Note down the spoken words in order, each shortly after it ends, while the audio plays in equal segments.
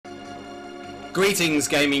Greetings,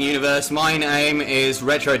 gaming universe. My name is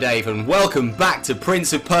Retro Dave, and welcome back to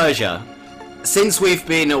Prince of Persia. Since we've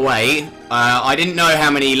been away, I didn't know how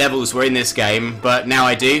many levels were in this game, but now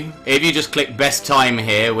I do. If you just click best time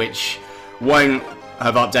here, which won't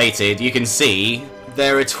have updated, you can see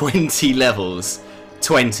there are 20 levels.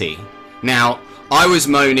 20. Now, I was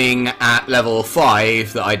moaning at level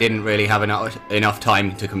 5 that I didn't really have enough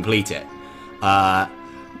time to complete it.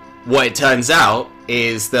 What it turns out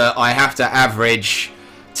is that I have to average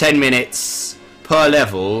 10 minutes per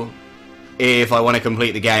level if I want to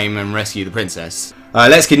complete the game and rescue the princess.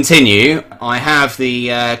 Let's continue. I have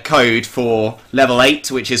the code for level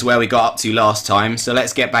 8, which is where we got up to last time, so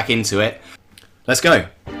let's get back into it. Let's go.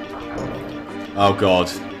 Oh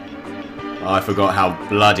god. I forgot how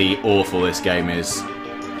bloody awful this game is.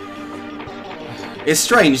 It's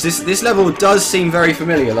strange, this level does seem very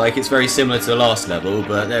familiar, like it's very similar to the last level,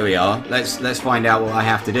 but there we are. Let's find out what I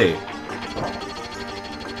have to do.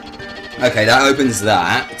 Okay, that opens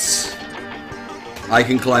that. I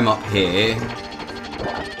can climb up here.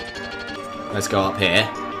 Let's go up here.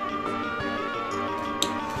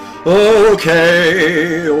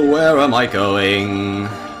 Okay, where am I going?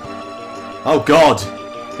 Oh god!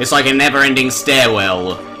 It's like a never-ending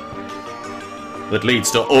stairwell that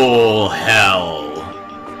leads to all hell.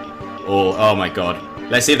 Oh my god.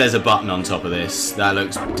 Let's see if there's a button on top of this. That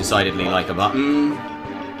looks decidedly like a button.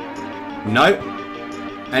 Nope.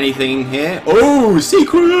 Anything here? Oh,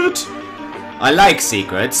 secret! I like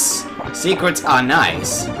secrets. Secrets are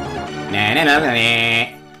nice.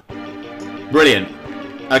 Brilliant.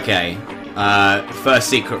 Okay. First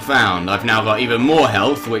secret found. I've now got even more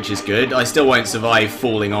health, which is good. I still won't survive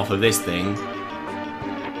falling off of this thing.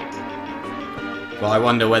 But I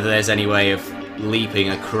wonder whether there's any way of leaping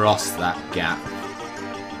across that gap.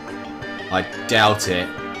 I doubt it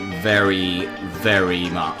very, very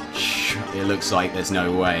much. It looks like there's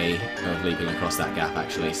no way of leaping across that gap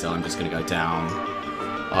actually, so I'm just going to go down.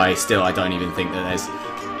 I don't even think that there's...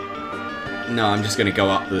 No, I'm just going to go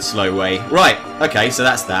up the slow way. Right, okay, so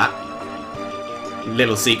that's that.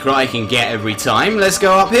 Little secret I can get every time. Let's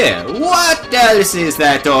go up here. What else is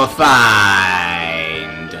there to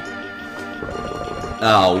find?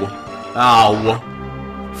 Oh. Oh.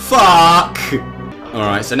 Fuck!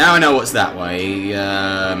 Alright, so now I know what's that way.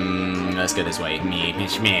 Let's go this way. Okay,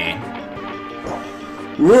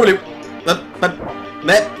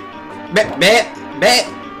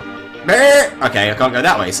 I can't go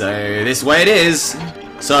that way, so this way it is.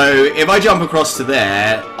 So, if I jump across to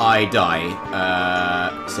there, I die.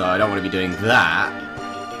 So I don't want to be doing that.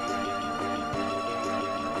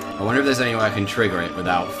 I wonder if there's any way I can trigger it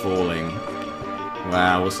without falling.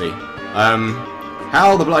 Well, we'll see.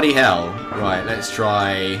 How the bloody hell? Right, let's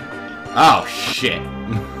try... Oh, shit.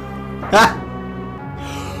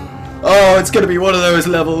 Oh, it's gonna be one of those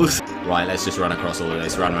levels. Right, let's just run across all of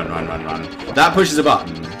this. Run, run, run, run, run. That pushes a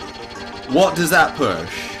button. What does that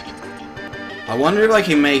push? I wonder if I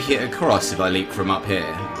can make it across if I leap from up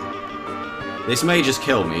here. This may just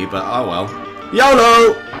kill me, but oh well.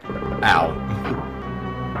 YOLO! Ow.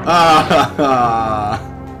 Ah.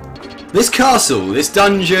 This castle, this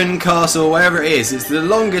dungeon, castle, wherever it is, it's the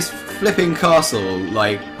longest flipping castle.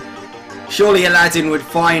 Like, surely Aladdin would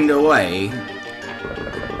find a way.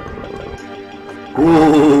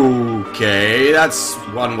 Okay, that's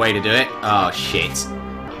one way to do it. Oh, shit.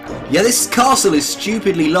 Yeah, this castle is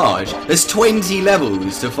stupidly large. There's 20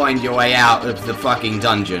 levels to find your way out of the fucking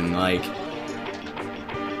dungeon, like...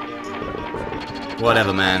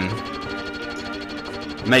 Whatever, man.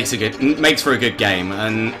 Makes for a good game,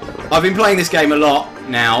 and I've been playing this game a lot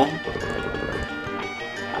now,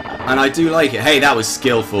 and I do like it. Hey, that was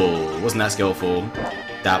skillful. Wasn't that skillful?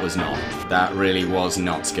 That was not. That really was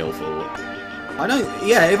not skillful.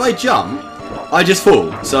 Yeah, if I jump, I just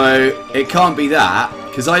fall, so it can't be that,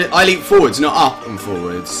 because I leap forwards, not up and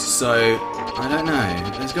forwards, so I don't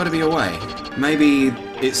know. There's got to be a way. Maybe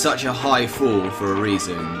it's such a high fall for a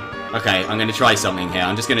reason. Okay, I'm going to try something here.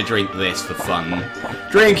 I'm just going to drink this for fun.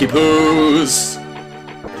 Drinkiepoos!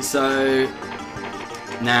 So...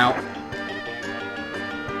 Now...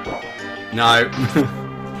 No.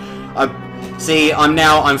 See,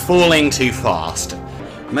 I'm falling too fast.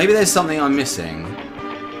 Maybe there's something I'm missing.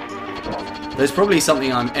 There's probably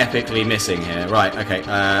something I'm epically missing here. Right, okay.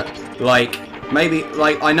 Maybe,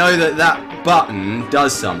 I know that button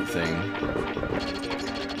does something.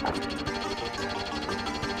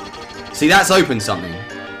 See, that's opened something.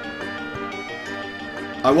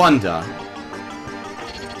 I wonder.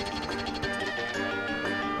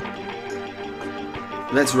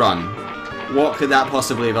 Let's run. What could that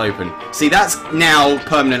possibly have opened? See, that's now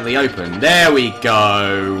permanently open. There we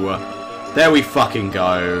go. There we fucking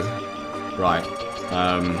go. Right.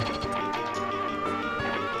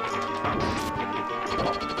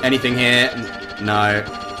 Anything here? No.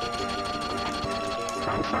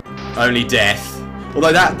 Only death.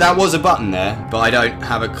 Although that was a button there, but I don't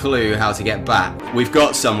have a clue how to get back. We've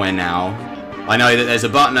got somewhere now. I know that there's a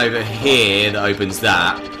button over here that opens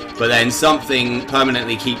that, but then something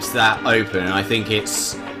permanently keeps that open, and I think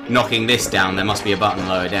it's knocking this down. There must be a button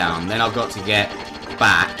lower down. Then I've got to get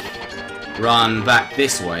back, run back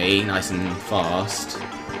this way, nice and fast.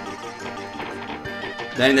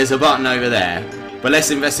 Then there's a button over there. But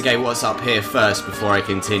let's investigate what's up here first before I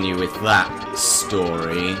continue with that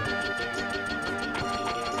story.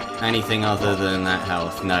 Anything other than that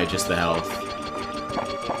health? No, just the health.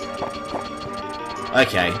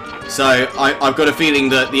 Okay, so I've got a feeling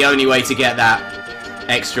that the only way to get that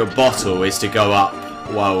extra bottle is to go up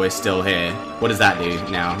while we're still here. What does that do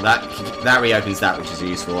now? That reopens that, which is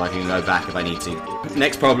useful. I can go back if I need to.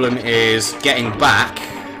 Next problem is getting back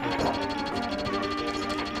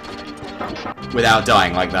without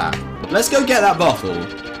dying like that. Let's go get that bottle.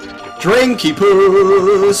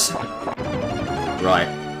 Drinkiepoos! Right.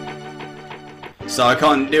 So I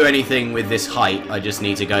can't do anything with this height, I just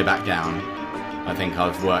need to go back down. I think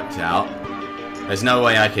I've worked out. There's no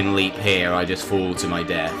way I can leap here, I just fall to my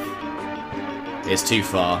death. It's too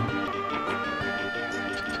far.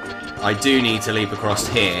 I do need to leap across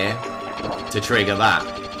here to trigger that.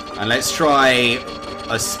 And let's try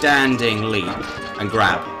a standing leap and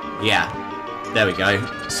grab. Yeah. There we go.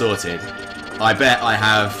 Sorted. I bet I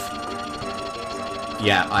have...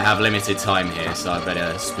 Yeah, I have limited time here, so I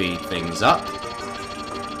better speed things up.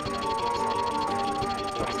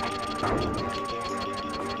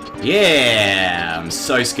 Yeah! I'm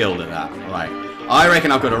so skilled at that. Right. I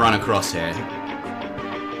reckon I've got to run across here.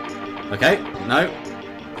 Okay. No.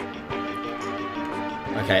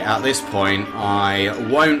 Okay, at this point, I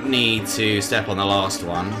won't need to step on the last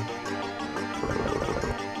one.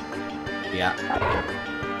 Yeah.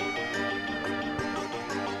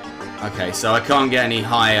 Okay, so I can't get any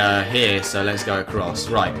higher here, so let's go across.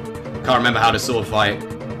 Right. Can't remember how to sword fight.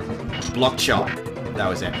 Block shot. That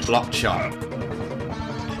was it. Block shot.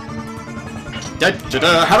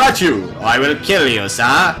 How about you? I will kill you,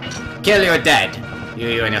 sir. Kill you dead.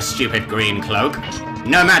 You in a stupid green cloak.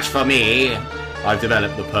 No match for me. I've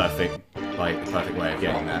developed the perfect way of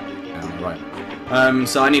getting that. Oh, right.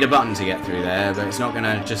 So I need a button to get through there, but it's not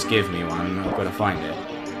gonna just give me one. I've got to find it.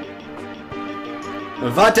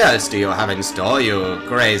 What else do you have in store, you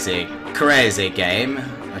crazy game?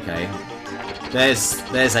 Okay.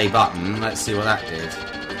 There's a button. Let's see what that did.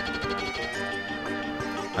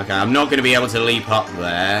 Okay, I'm not going to be able to leap up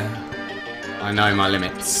there. I know my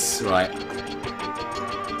limits. Right.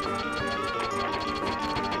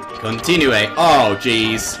 Continue. Oh,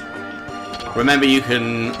 jeez. Remember, you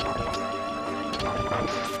can...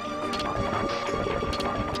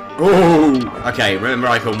 Oh! Okay, remember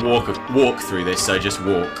I can walk through this, so just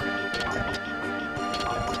walk.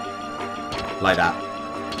 Like that.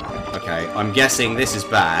 Okay, I'm guessing this is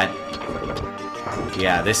bad.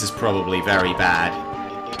 Yeah, this is probably very bad.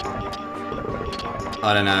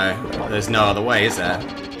 I don't know. There's no other way, is there?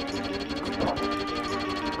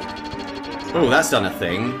 Oh, that's done a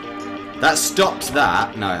thing. That stopped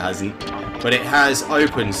that. No, it hasn't. But it has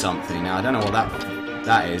opened something. Now, I don't know what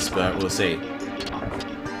that is, but we'll see.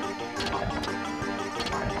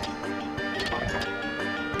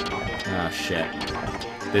 Oh, shit.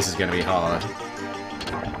 This is going to be hard.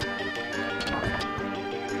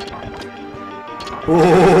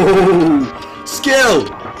 Oh! Skill!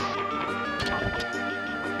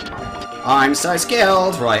 I'm so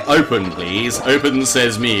skilled! Right, open, please. Open,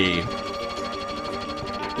 says me.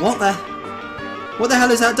 What the hell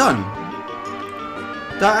has that done?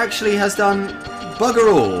 That actually has done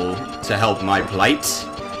bugger all to help my plight.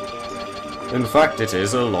 In fact, it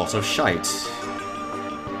is a lot of shite.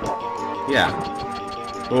 Yeah.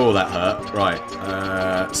 Oh, that hurt. Right.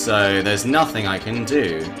 So there's nothing I can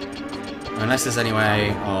do. Unless there's any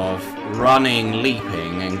way of running,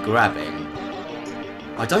 leaping, and grabbing.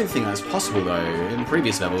 I don't think that's possible, though. In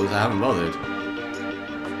previous levels, I haven't bothered.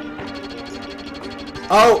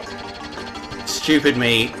 Oh! Stupid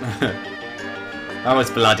me. That was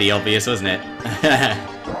bloody obvious, wasn't it?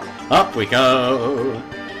 Up we go!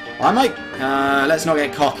 I might... let's not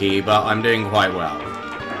get cocky, but I'm doing quite well.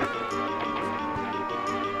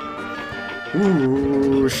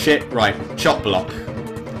 Ooh, shit. Right, chop block.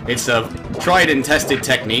 It's a tried and tested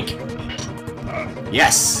technique.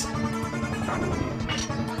 Yes!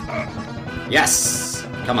 Yes!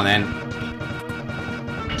 Come on then.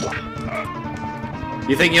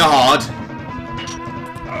 You think you're hard?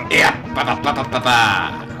 Yeah!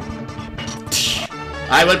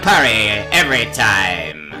 I will parry every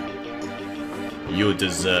time. You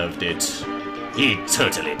deserved it. He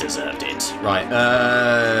totally deserved it. Right,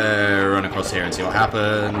 run across here and see what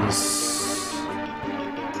happens.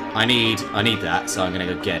 I need that, so I'm gonna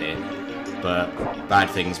go get it. But bad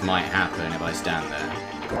things might happen if I stand there.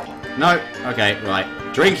 No, okay, right.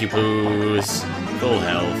 Drinkiepoos, full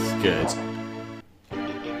health, good.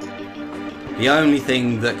 The only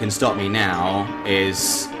thing that can stop me now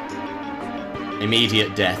is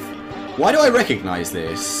immediate death. Why do I recognise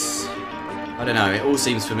this? I don't know, it all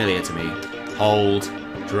seems familiar to me. Hold,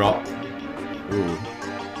 drop. Ooh.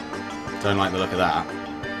 Don't like the look of that.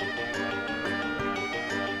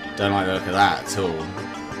 Don't like the look of that at all.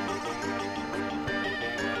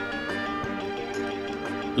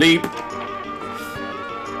 Leap.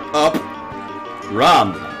 Up.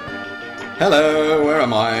 Run. Hello, where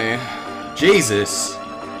am I? Jesus.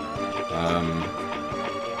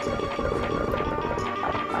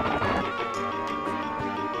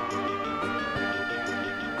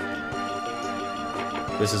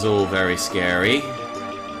 This is all very scary.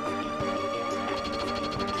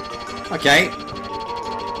 Okay.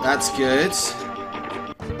 That's good.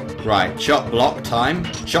 Right, chop block time.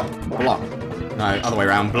 Chop block. No, other way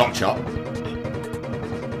around. Block chop.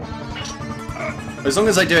 As long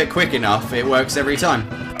as I do it quick enough, it works every time.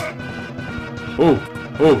 Ooh.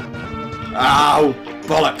 Ooh. Ow!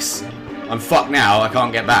 Bollocks! I'm fucked now. I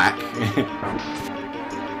can't get back.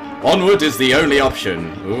 Onward is the only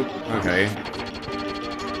option. Ooh, okay.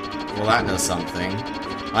 Well, that does something.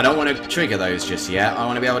 I don't want to trigger those just yet. I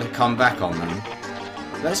want to be able to come back on them.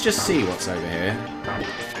 Let's just see what's over here.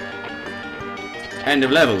 End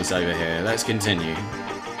of levels over here. Let's continue.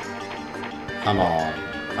 Come on.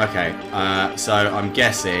 Okay, so I'm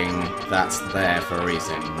guessing that's there for a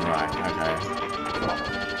reason. Right, okay.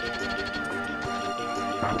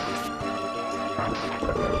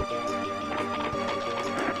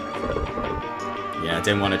 Yeah, I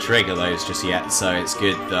didn't want to trigger those just yet, so it's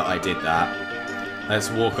good that I did that. Let's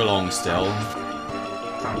walk along still.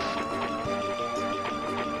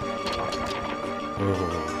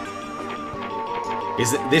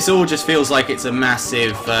 This all just feels like it's a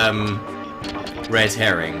massive red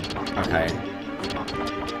herring. Okay.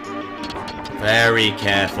 Very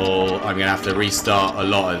careful. I'm gonna have to restart a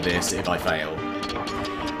lot of this if I fail.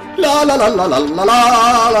 La la la la la la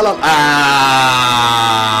la la la.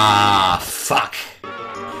 Ah, fuck.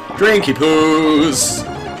 Drinkiepoos.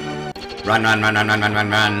 Run, run, run, run, run, run, run,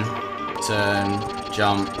 run. Turn,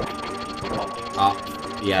 jump, up.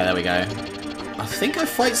 Yeah, there we go. I think I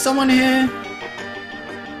fight someone here.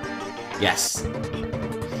 Yes.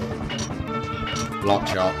 Block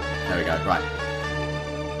shot. There we go. Right.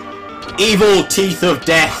 Evil Teeth of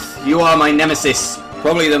Death. You are my nemesis.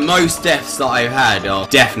 Probably the most deaths that I've had are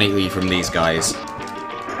definitely from these guys.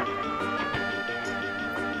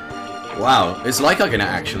 Wow. It's like I can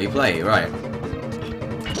actually play. Right.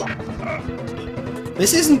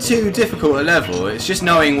 This isn't too difficult a level. It's just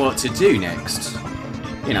knowing what to do next.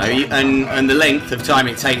 You know, and the length of time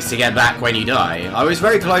it takes to get back when you die. I was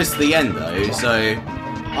very close to the end though, so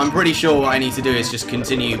I'm pretty sure what I need to do is just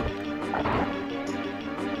continue.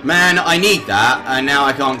 Man, I need that, and now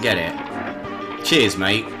I can't get it. Cheers,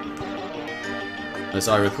 mate. As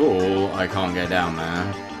I recall, I can't get down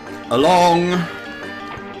there. Along!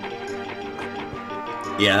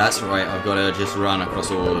 Yeah, that's right, I've got to just run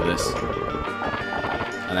across all of this.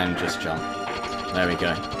 And then just jump. There we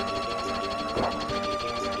go.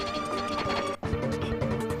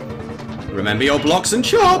 Remember your blocks and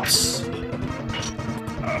chops!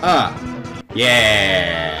 Ah.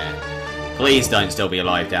 Yeah! Please don't still be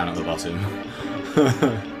alive down at the bottom.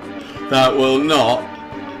 That will not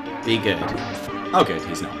be good. Oh good,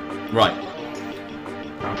 he's not. Right.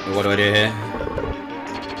 What do I do here?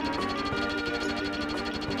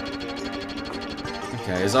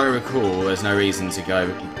 Okay, as I recall, there's no reason to go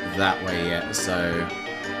that way yet, so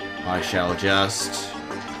I shall just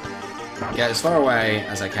get as far away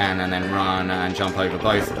as I can and then run and jump over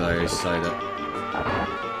both of those so that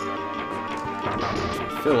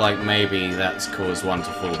I feel like maybe that's caused one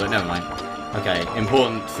to fall, but never mind. Okay,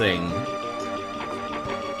 important thing.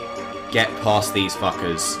 Get past these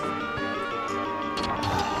fuckers.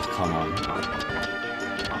 Oh, come on.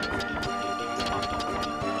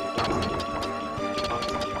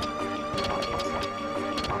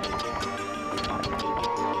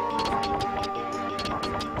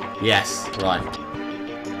 Yes, right.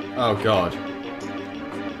 Oh god.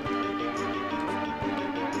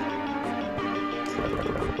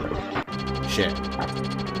 Shit.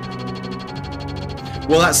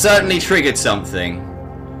 Well, that certainly triggered something.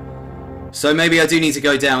 So maybe I do need to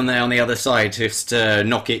go down there on the other side just to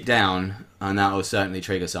knock it down, and that will certainly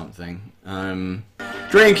trigger something.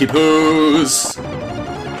 Drinkiepoos!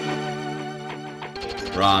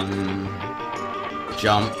 Run.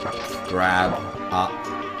 Jump. Grab. Up.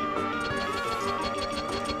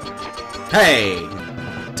 Hey!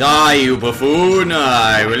 Die, you buffoon!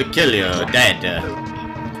 I will kill you. Dead.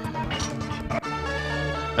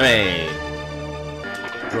 Hey.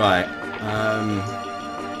 Right.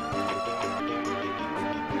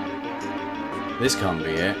 This can't be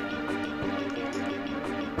it.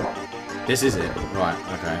 This is it. Right,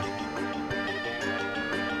 okay.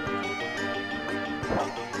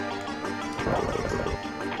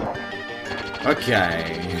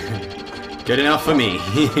 Okay. Good enough for me.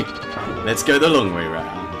 Let's go the long way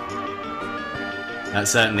round. That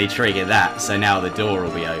certainly triggered that, so now the door will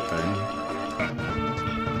be open.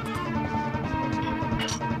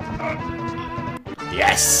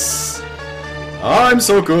 Yes! I'm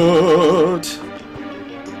so good!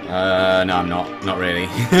 No, I'm not. Not really.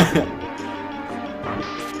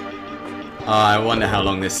 I wonder how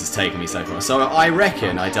long this has taken me so far. So I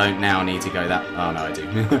reckon I don't now need to go that... Oh, no, I do.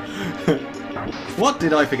 What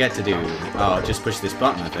did I forget to do? Oh, just push this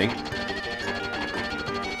button, I think.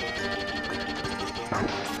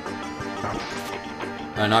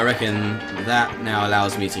 And I reckon that now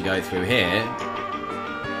allows me to go through here.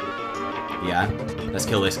 Yeah, let's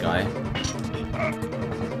kill this guy.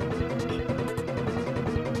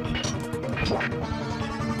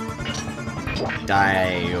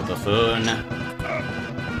 Die, you buffoon.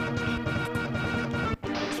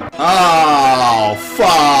 Oh,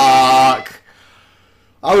 fuck!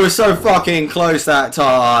 I was so fucking close that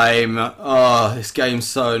time. Oh, this game's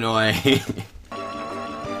so annoying.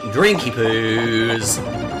 Drinkiepoos.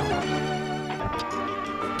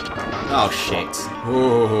 Oh, shit.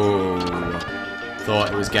 Ooh.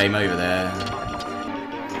 Thought it was game over there.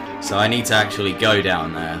 So I need to actually go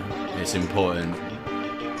down there. It's important.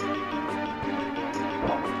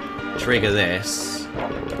 Trigger this.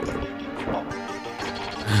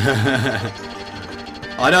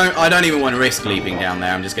 I don't even want to risk leaping down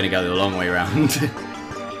there. I'm just going to go the long way around.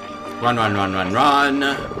 Run, run, run, run, run.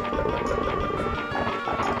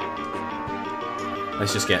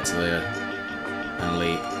 Let's just get to the and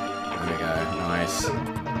leap. There we go. Nice.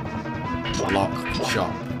 Block,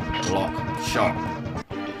 shot. Block, shot.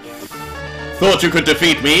 Thought you could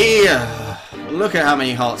defeat me. Look at how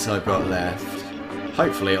many hearts I've got left.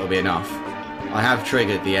 Hopefully it'll be enough. I have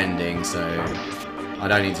triggered the ending, so I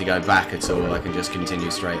don't need to go back at all. I can just continue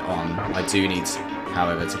straight on. I do need,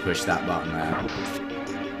 however, to push that button there.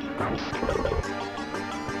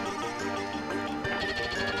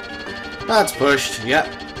 That's pushed. Yep.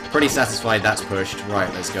 Pretty satisfied that's pushed. Right,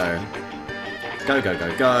 let's go. Go, go,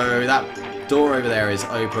 go, go. That door over there is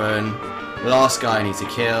open. Last guy I need to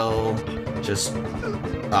kill. Just...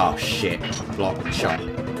 Oh, shit. Block, shot.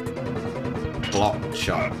 Block,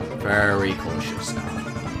 shot. Very cautious now.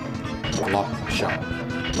 Block, shot.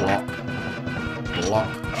 Block. Block,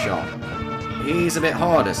 shot. He's a bit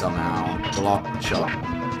harder somehow. Block, shot.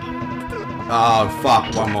 Oh,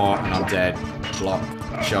 fuck. One more and I'm dead. Block,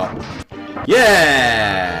 shot.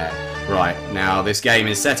 Yeah! Right, now this game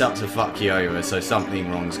is set up to fuck you over, so something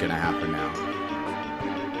wrong's gonna happen now.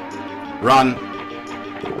 Run!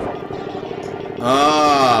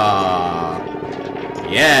 Ah!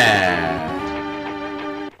 Yeah!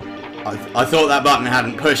 I thought that button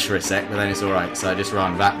hadn't pushed for a sec, but then it's alright, so I just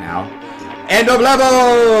run back now. End of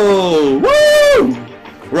level! Woo!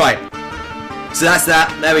 Right. So that's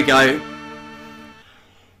that. There we go.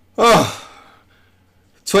 Oh.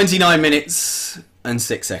 29 minutes and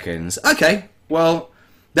 6 seconds. Okay, well,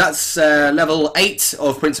 that's level 8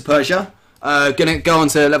 of Prince of Persia. Gonna go on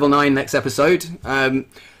to level 9 next episode.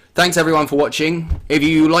 Thanks everyone for watching. If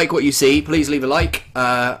you like what you see, please leave a like.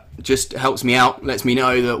 Just helps me out, lets me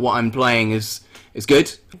know that what I'm playing is good.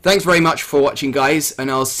 Thanks very much for watching, guys, and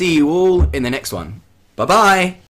I'll see you all in the next one. Bye-bye!